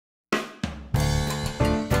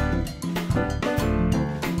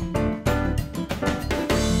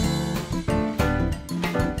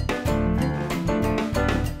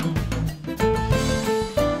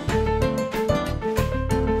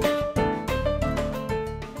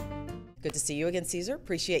Good to see you again, Cesar.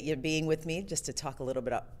 Appreciate you being with me just to talk a little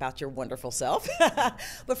bit about your wonderful self.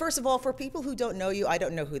 But first of all, for people who don't know you, I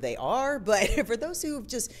don't know who they are, but for those who have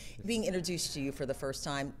just being introduced to you for the first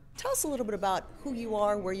time, tell us a little bit about who you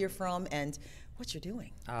are, where you're from, and what you're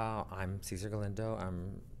doing. I'm Cesar Galindo.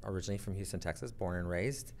 I'm originally from Houston, Texas, born and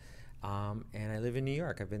raised. And I live in New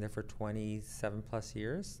York. I've been there for 27 plus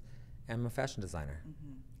years. And I'm a fashion designer.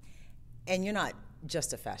 Mm-hmm. And you're not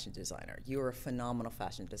just a fashion designer. You're a phenomenal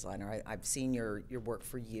fashion designer. I've seen your work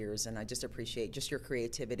for years, and I just appreciate just your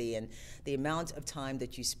creativity and the amount of time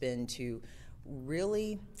that you spend to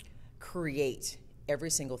really create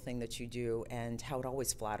every single thing that you do and how it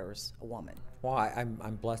always flatters a woman. Well,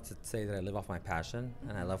 I'm blessed to say that I live off my passion,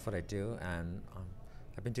 and I love what I do, and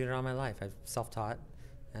I've been doing it all my life. I've self-taught,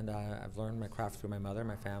 and I've learned my craft through my mother,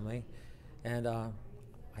 my family, and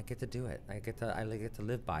I get to do it. I get to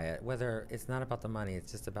live by it. Whether it's not about the money,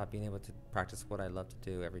 it's just about being able to practice what I love to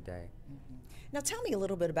do every day. Mm-hmm. Now tell me a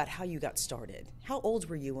little bit about how you got started. How old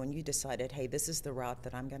were you when you decided, hey, this is the route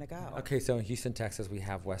that I'm going to go? Okay, so in Houston, Texas, we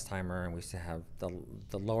have Westheimer, and we used to have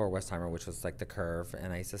the lower Westheimer, which was like the Curve,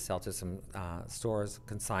 and I used to sell to some stores,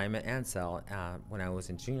 consignment and sell when I was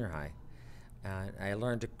in junior high. I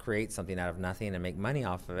learned to create something out of nothing and make money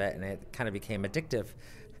off of it, and it kind of became addictive.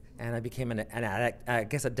 And I became an addict, I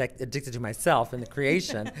guess addicted to myself and the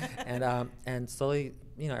creation. And slowly,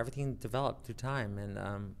 everything developed through time.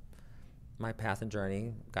 And my path and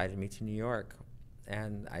journey guided me to New York.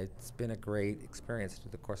 And it's been a great experience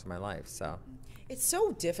through the course of my life. So it's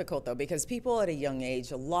so difficult, though, because people at a young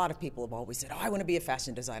age, a lot of people have always said, oh, I want to be a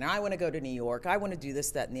fashion designer. I want to go to New York. I want to do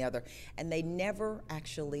this, that, and the other. And they never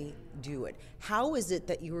actually do it. How is it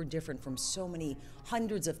that you are different from so many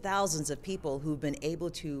hundreds of thousands of people who've been able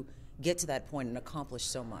to get to that point and accomplish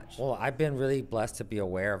so much? Well, I've been really blessed to be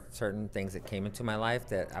aware of certain things that came into my life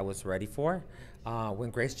that I was ready for. When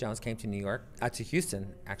Grace Jones came to New York, to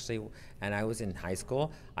Houston, actually, and I was in high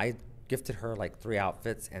school, I gifted her like 3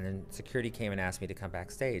 outfits, and then security came and asked me to come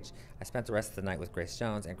backstage. I spent the rest of the night with Grace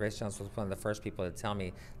Jones, and Grace Jones was one of the first people to tell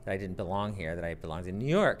me that I didn't belong here, that I belonged in New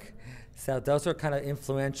York. So those are kind of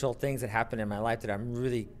influential things that happened in my life that I'm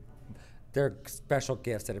really, they're special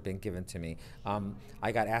gifts that have been given to me.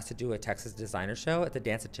 I got asked to do a Texas designer show at the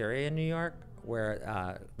Danceteria in New York,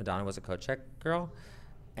 where Madonna was a co-check girl,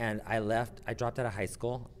 and I dropped out of high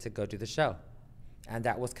school to go do the show. And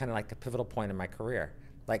that was kind of like a pivotal point in my career,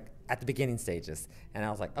 like at the beginning stages. And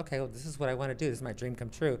I was like, okay, well, this is what I want to do. This is my dream come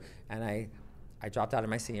true. And I dropped out of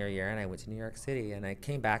my senior year, and I went to New York City. And I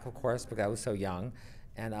came back, of course, because I was so young.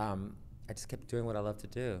 And I just kept doing what I love to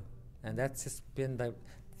do. And that's just been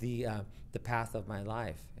the path of my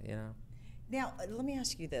life, Now, let me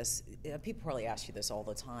ask you this. People probably ask you this all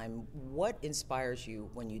the time. What inspires you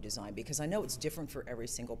when you design? Because I know it's different for every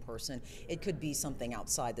single person. It could be something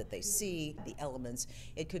outside that they see, the elements.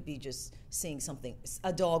 It could be just seeing something,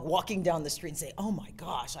 a dog walking down the street and say, oh my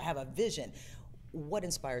gosh, I have a vision. What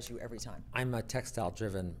inspires you every time? I'm a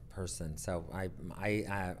textile-driven person, so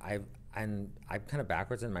I'm kind of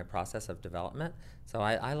backwards in my process of development. So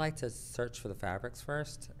I like to search for the fabrics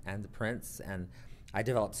first and the prints, and I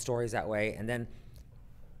develop stories that way, and then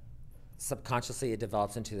subconsciously it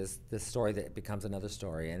develops into this story that becomes another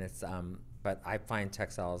story. And it's but I find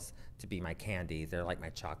textiles to be my candy. They're like my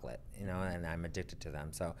chocolate, and I'm addicted to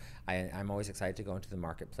them. So I'm always excited to go into the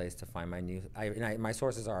marketplace to find my new. My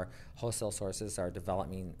sources are wholesale sources, are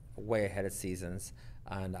developing way ahead of seasons,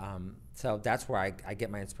 and so that's where I get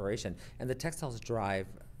my inspiration. And the textiles drive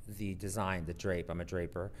the design, the drape. I'm a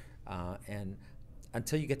draper, and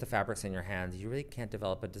until you get the fabrics in your hands, you really can't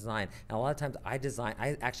develop a design. And a lot of times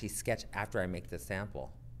I actually sketch after I make the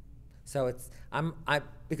sample. So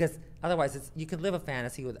because otherwise you can live a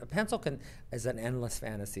fantasy with a pencil is an endless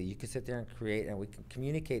fantasy. You can sit there and create, and we can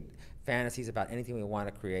communicate fantasies about anything we want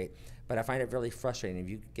to create. But I find it really frustrating if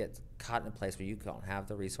you get caught in a place where you don't have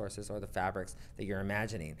the resources or the fabrics that you're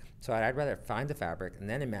imagining. So I'd rather find the fabric and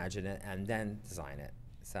then imagine it and then design it.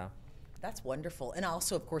 So. That's wonderful. And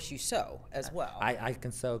also, of course, you sew as well. I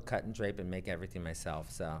can sew, cut, and drape and make everything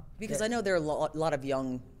myself. So because I know there are a lot of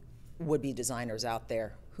young would-be designers out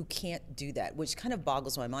there who can't do that, which kind of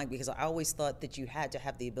boggles my mind, because I always thought that you had to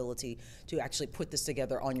have the ability to actually put this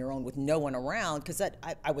together on your own with no one around, because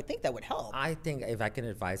I would think that would help. I think if I can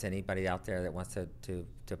advise anybody out there that wants to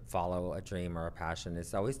follow a dream or a passion,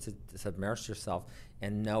 it's always to submerge yourself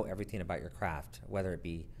and know everything about your craft, whether it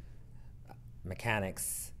be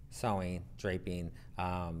mechanics, sewing, draping,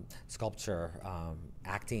 sculpture,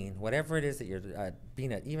 acting, whatever it is that you're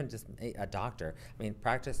being even just a doctor. I mean,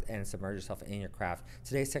 practice and submerge yourself in your craft.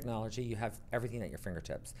 Today's technology, you have everything at your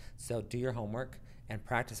fingertips. So do your homework and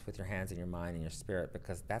practice with your hands and your mind and your spirit,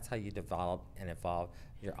 because that's how you develop and evolve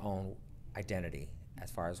your own identity as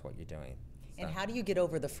far as what you're doing. And how do you get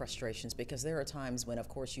over the frustrations? Because there are times when, of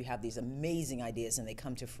course, you have these amazing ideas and they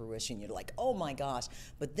come to fruition. You're like, oh my gosh.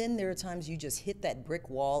 But then there are times you just hit that brick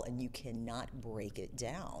wall and you cannot break it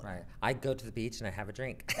down. Right. I go to the beach and I have a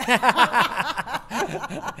drink.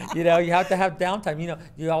 You know, you have to have downtime. You know,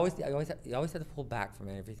 you always have to pull back from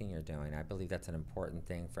everything you're doing. I believe that's an important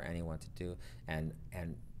thing for anyone to do, and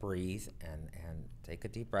breathe and take a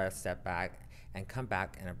deep breath, step back, and come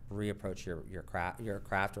back and reapproach your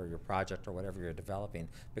craft or your project or whatever you're developing,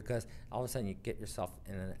 because all of a sudden you get yourself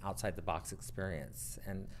in an outside the box experience,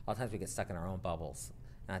 and a lot of times we get stuck in our own bubbles.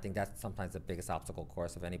 And I think that's sometimes the biggest obstacle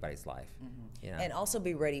course of anybody's life. Mm-hmm. You know? And also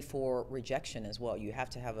be ready for rejection as well. You have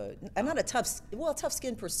to have not a tough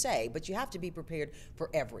skin per se, but you have to be prepared for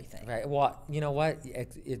everything. Right. Well, you know what?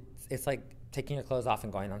 It's like taking your clothes off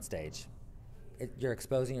and going on stage. You're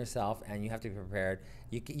exposing yourself, and you have to be prepared.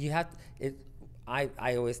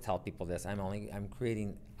 I always tell people this. I'm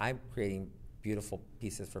creating beautiful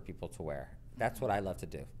pieces for people to wear. That's what I love to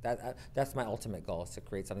do. That's my ultimate goal, is to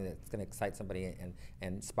create something that's going to excite somebody and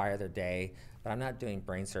inspire their day. But I'm not doing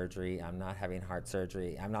brain surgery. I'm not having heart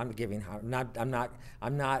surgery. I'm not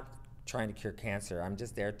trying to cure cancer. I'm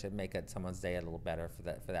just there to make someone's day a little better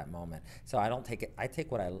for that moment. So I don't take it. I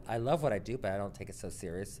take I love what I do, but I don't take it so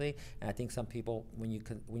seriously. And I think some people, when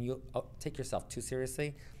you take yourself too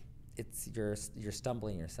seriously, you're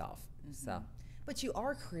stumbling yourself. Mm-hmm. So. But you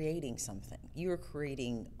are creating something. You are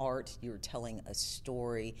creating art. You're telling a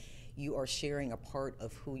story. You are sharing a part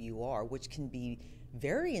of who you are, which can be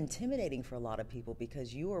very intimidating for a lot of people,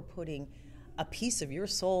 because you are putting a piece of your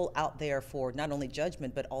soul out there for not only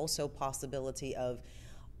judgment, but also possibility of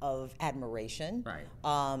admiration, right?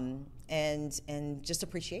 And just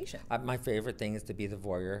appreciation. My favorite thing is to be the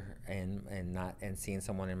voyeur and seeing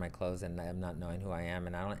someone in my clothes and I'm not knowing who I am,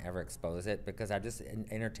 and I don't ever expose it, because I'm just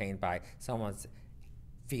entertained by someone's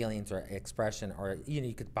feelings or expression, or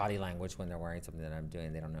you could body language when they're wearing something that I'm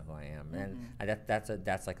doing. They don't know who I am, mm-hmm. and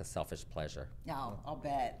that's like a selfish pleasure. No, I'll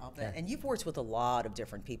bet. Yeah. And you've worked with a lot of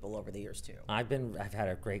different people over the years too. I've had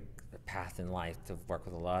a great path in life to work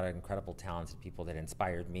with a lot of incredible, talented people that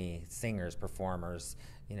inspired me. Singers, performers.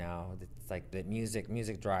 You know, it's like the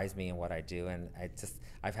music drives me in what I do, and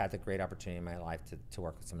I've had the great opportunity in my life to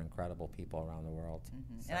work with some incredible people around the world.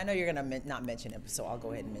 Mm-hmm. So. And I know you're going to not mention him, so I'll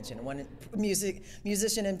go ahead and mention it. One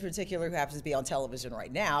musician in particular who happens to be on television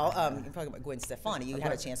right now. You're talking about Gwen Stefani. You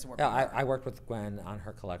had a chance to work with her. I worked with Gwen on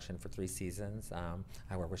her collection for 3 seasons.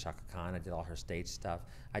 I worked with Chaka Khan. I did all her stage stuff.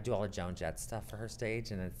 I do all the Joan Jett stuff for her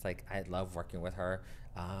stage, and it's like I love working with her.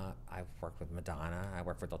 I've worked with Madonna. I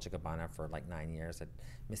worked for Dolce & Gabbana for like 9 years. At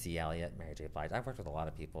Missy Elliott, Mary J. Blige. I've worked with a lot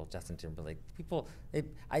of people. Justin Timberlake. People.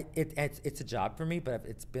 It's a job for me, but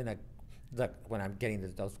it's been when I'm getting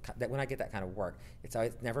when I get that kind of work, it's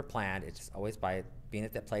always never planned. It's just always by being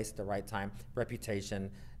at that place at the right time, reputation,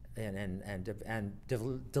 and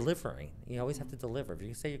delivering. You always have to deliver. If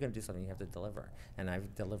you say you're going to do something, you have to deliver. And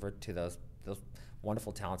I've delivered to those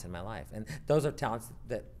wonderful talents in my life, and those are talents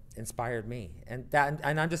that inspired me, and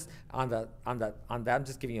I'm just on that. I'm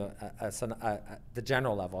just giving you the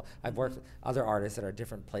general level. I've worked with other artists that are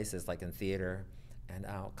different places, like in theater and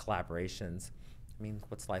collaborations. I mean,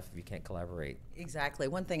 what's life if you can't collaborate? Exactly.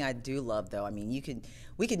 One thing I do love, though, I mean,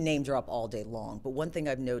 we can name drop all day long, but one thing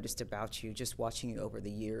I've noticed about you, just watching you over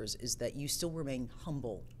the years, is that you still remain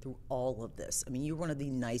humble through all of this. I mean, you're one of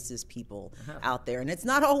the nicest people out there, and it's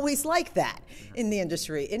not always like that in the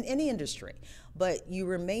industry, in any industry, but you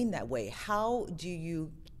remain that way. How do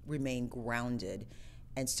you remain grounded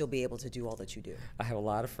and still be able to do all that you do? I have a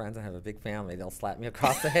lot of friends. I have a big family. They'll slap me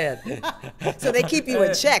across the head. So they keep you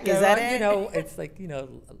in check, is that it? You know, it's like,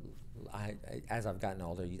 as I've gotten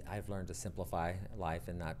older, I've learned to simplify life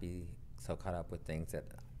and not be so caught up with things that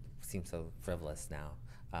seem so frivolous now.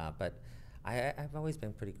 But I've always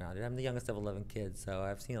been pretty grounded. I'm the youngest of 11 kids, so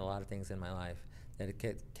I've seen a lot of things in my life that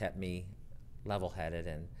kept me level-headed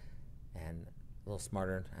and a little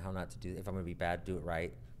smarter how not to do. If I'm going to be bad, do it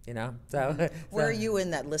right. You know, so where are you in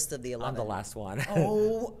that list of the 11? I'm the last one.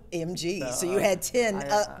 OMG! So you had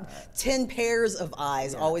 10 pairs of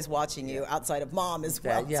eyes always watching you outside of mom as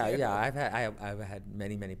well. Yeah. I've had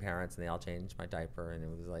many parents, and they all changed my diaper, and it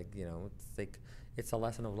was like, it's a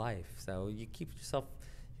lesson of life. So you keep yourself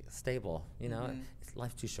stable.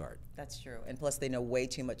 Life's too short. That's true, and plus they know way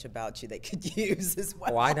too much about you they could use as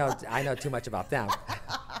well. Oh, I know too much about them.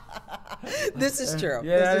 This is true.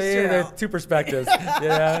 Yeah, this is true. there's two perspectives.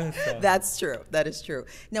 Yeah, so. That's true. That is true.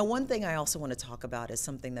 Now, one thing I also want to talk about is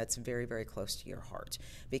something that's very, very close to your heart,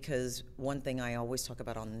 because one thing I always talk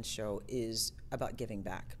about on the show is about giving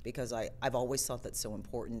back, because I've always thought that's so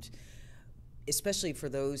important, especially for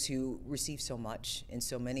those who receive so much and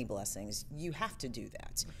so many blessings. You have to do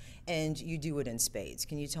that, and you do it in spades.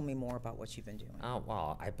 Can you tell me more about what you've been doing? Oh,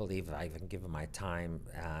 well, I believe I've been given my time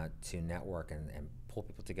to network and pull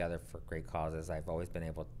people together for great causes. I've always been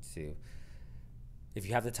able to, if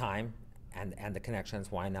you have the time and the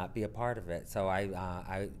connections, why not be a part of it? So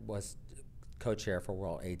I was co-chair for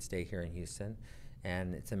World AIDS Day here in Houston,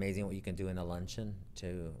 and it's amazing what you can do in a luncheon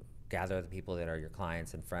to gather the people that are your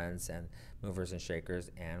clients and friends and movers and shakers,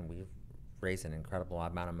 and we've raised an incredible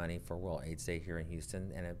amount of money for World AIDS Day here in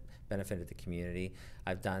Houston, and it benefited the community.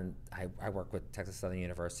 I work with Texas Southern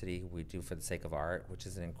University. We do For the Sake of Art, which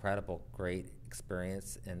is an incredible, great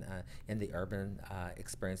experience in the urban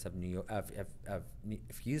experience of New York, of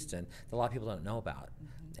Houston, that a lot of people don't know about.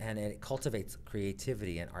 Mm-hmm. And it cultivates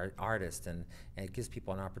creativity and artists, and it gives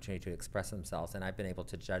people an opportunity to express themselves. And I've been able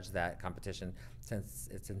to judge that competition since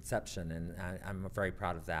its inception, and I'm very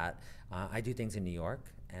proud of that. I do things in New York,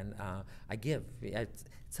 and I give. It's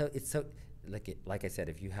so like I said,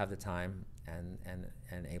 if you have the time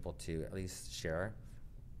and able to at least share,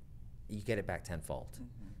 you get it back tenfold.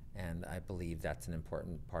 Mm-hmm. And I believe that's an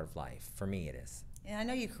important part of life. For me, it is. And I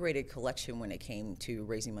know you created a collection when it came to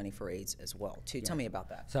raising money for AIDS as well, too. Yeah. Tell me about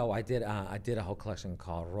that. So I did a whole collection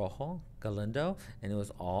called Rojo Galindo, and it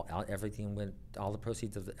was everything the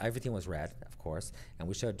proceeds of everything was red, of course, and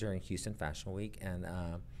we showed during Houston Fashion Week, and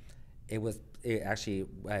it actually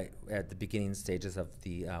at the beginning stages of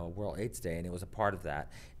the World AIDS Day, and it was a part of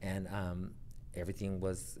that, and everything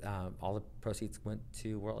was, all the proceeds went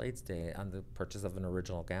to World AIDS Day on the purchase of an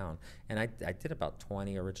original gown. And I did about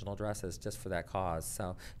 20 original dresses just for that cause.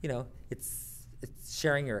 So, it's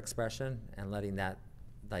sharing your expression and letting that,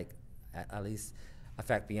 at least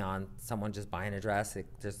affect beyond someone just buying a dress.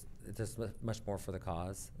 There's much more for the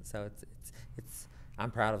cause. So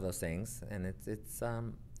I'm proud of those things, and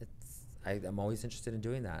I'm always interested in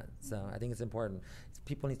doing that. So I think it's important.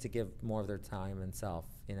 People need to give more of their time and self,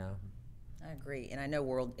 I agree, and I know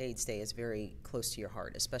World AIDS Day is very close to your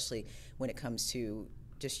heart, especially when it comes to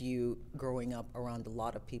just you growing up around a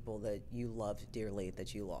lot of people that you loved dearly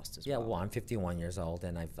that you lost as well. Yeah, well, I'm 51 years old,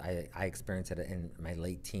 and I experienced it in my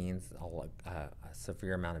late teens, a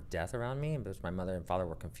severe amount of death around me, which my mother and father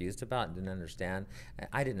were confused about and didn't understand.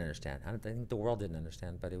 I didn't understand. I think the world didn't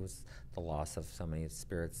understand, but it was the loss of so many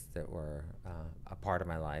spirits that were a part of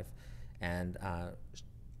my life, and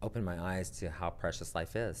opened my eyes to how precious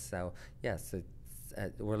life is. So yes,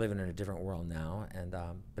 we're living in a different world now, and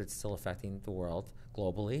but it's still affecting the world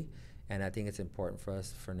globally. And I think it's important for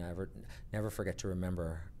us for never forget to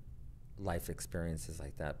remember life experiences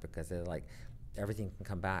like that, because they're everything can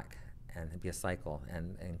come back and be a cycle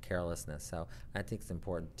and carelessness. So I think it's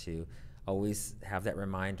important to always have that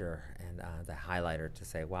reminder and the highlighter to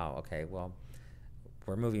say, wow, okay, well,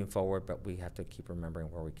 we're moving forward, but we have to keep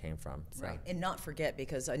remembering where we came from. So. Right, and not forget,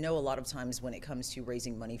 because I know a lot of times when it comes to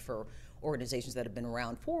raising money for organizations that have been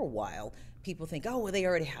around for a while, people think, oh, well, they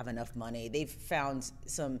already have enough money. They've found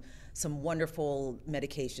some wonderful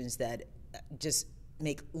medications that just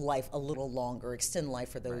make life a little longer, extend life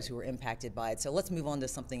for those who are impacted by it. So let's move on to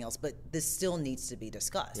something else, but this still needs to be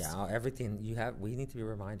discussed. Yeah, everything we need to be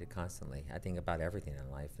reminded constantly, I think, about everything in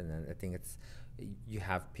life. And then I think you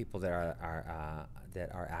have people that are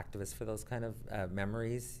activists for those kind of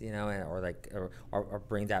memories, or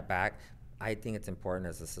bring that back. I think it's important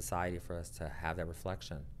as a society for us to have that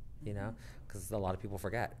reflection, because a lot of people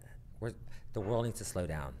forget. The world needs to slow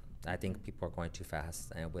down. I think people are going too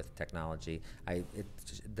fast, and with technology,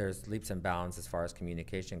 there's leaps and bounds as far as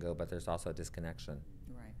communication go, but there's also a disconnection.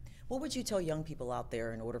 Right. What would you tell young people out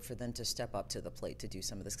there in order for them to step up to the plate to do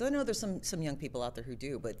some of this? Because I know there's some young people out there who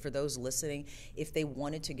do, but for those listening, if they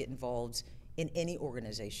wanted to get involved in any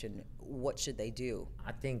organization, what should they do?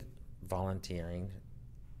 I think volunteering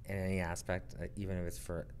in any aspect, even if it's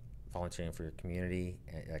for volunteering for your community,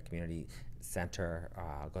 a community center,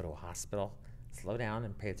 go to a hospital. Slow down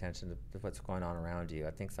and pay attention to what's going on around you.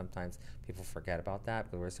 I think sometimes people forget about that,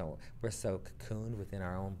 but we're so cocooned within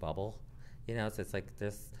our own bubble. So it's like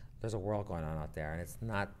there's a world going on out there, and it's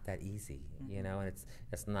not that easy. And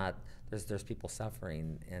it's not. There's people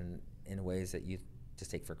suffering in ways that you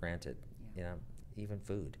just take for granted. Yeah. Even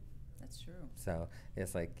food. That's true. So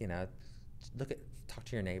it's like talk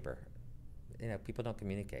to your neighbor. People don't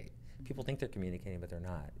communicate. People think they're communicating, but they're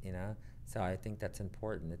not. So I think that's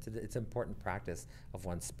important. It's an important practice of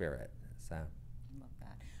one's spirit. So. I love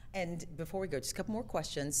that. And before we go, just a couple more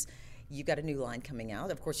questions. You've got a new line coming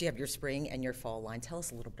out. Of course, you have your spring and your fall line. Tell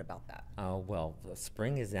us a little bit about that. Oh, well,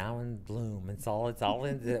 spring is now in bloom. It's all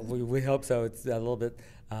in. We hope so. It's a little bit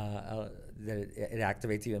that it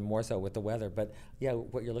activates even more so with the weather. But yeah,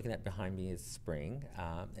 what you're looking at behind me is spring,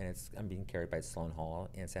 and I'm being carried by Sloan Hall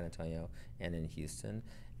in San Antonio and in Houston.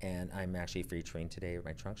 And I'm actually featuring today at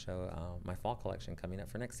my trunk show my fall collection coming up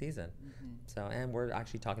for next season. So, and we're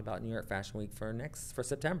actually talking about New York Fashion Week for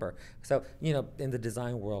September. So, you know, in the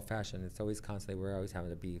design world, fashion, it's always constantly, we're always having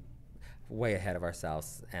to be way ahead of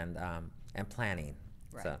ourselves and planning.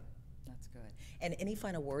 Right. So. That's good. And any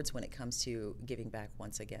final words when it comes to giving back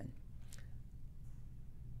once again?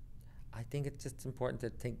 I think it's just important to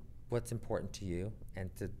think what's important to you and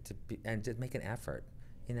to make an effort.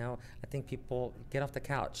 You know, I think people get off the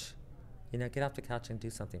couch. You know, get off the couch and do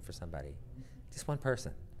something for somebody, just one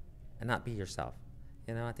person, and not be yourself.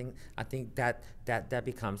 You know, I think that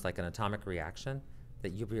becomes like an atomic reaction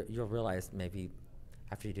that you'll realize maybe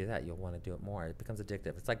after you do that you'll want to do it more. It becomes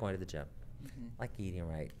addictive. It's like going to the gym, like eating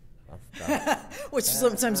right. Which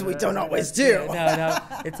sometimes we don't always do. No,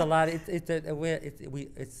 it's a lot.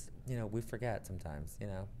 It's you know, we forget sometimes. You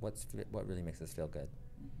know, what really makes us feel good.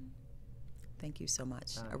 Thank you so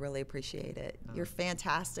much. I really appreciate it. You're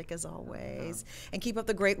fantastic as always. And keep up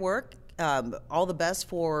the great work. All the best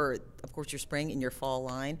for, of course, your spring and your fall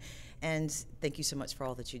line. And thank you so much for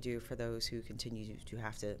all that you do for those who continue to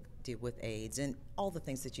have to deal with AIDS and all the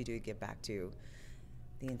things that you do to give back to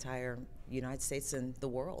the entire United States and the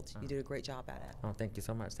world. You did a great job at it. Oh, thank you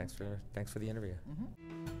so much. Thanks for the interview.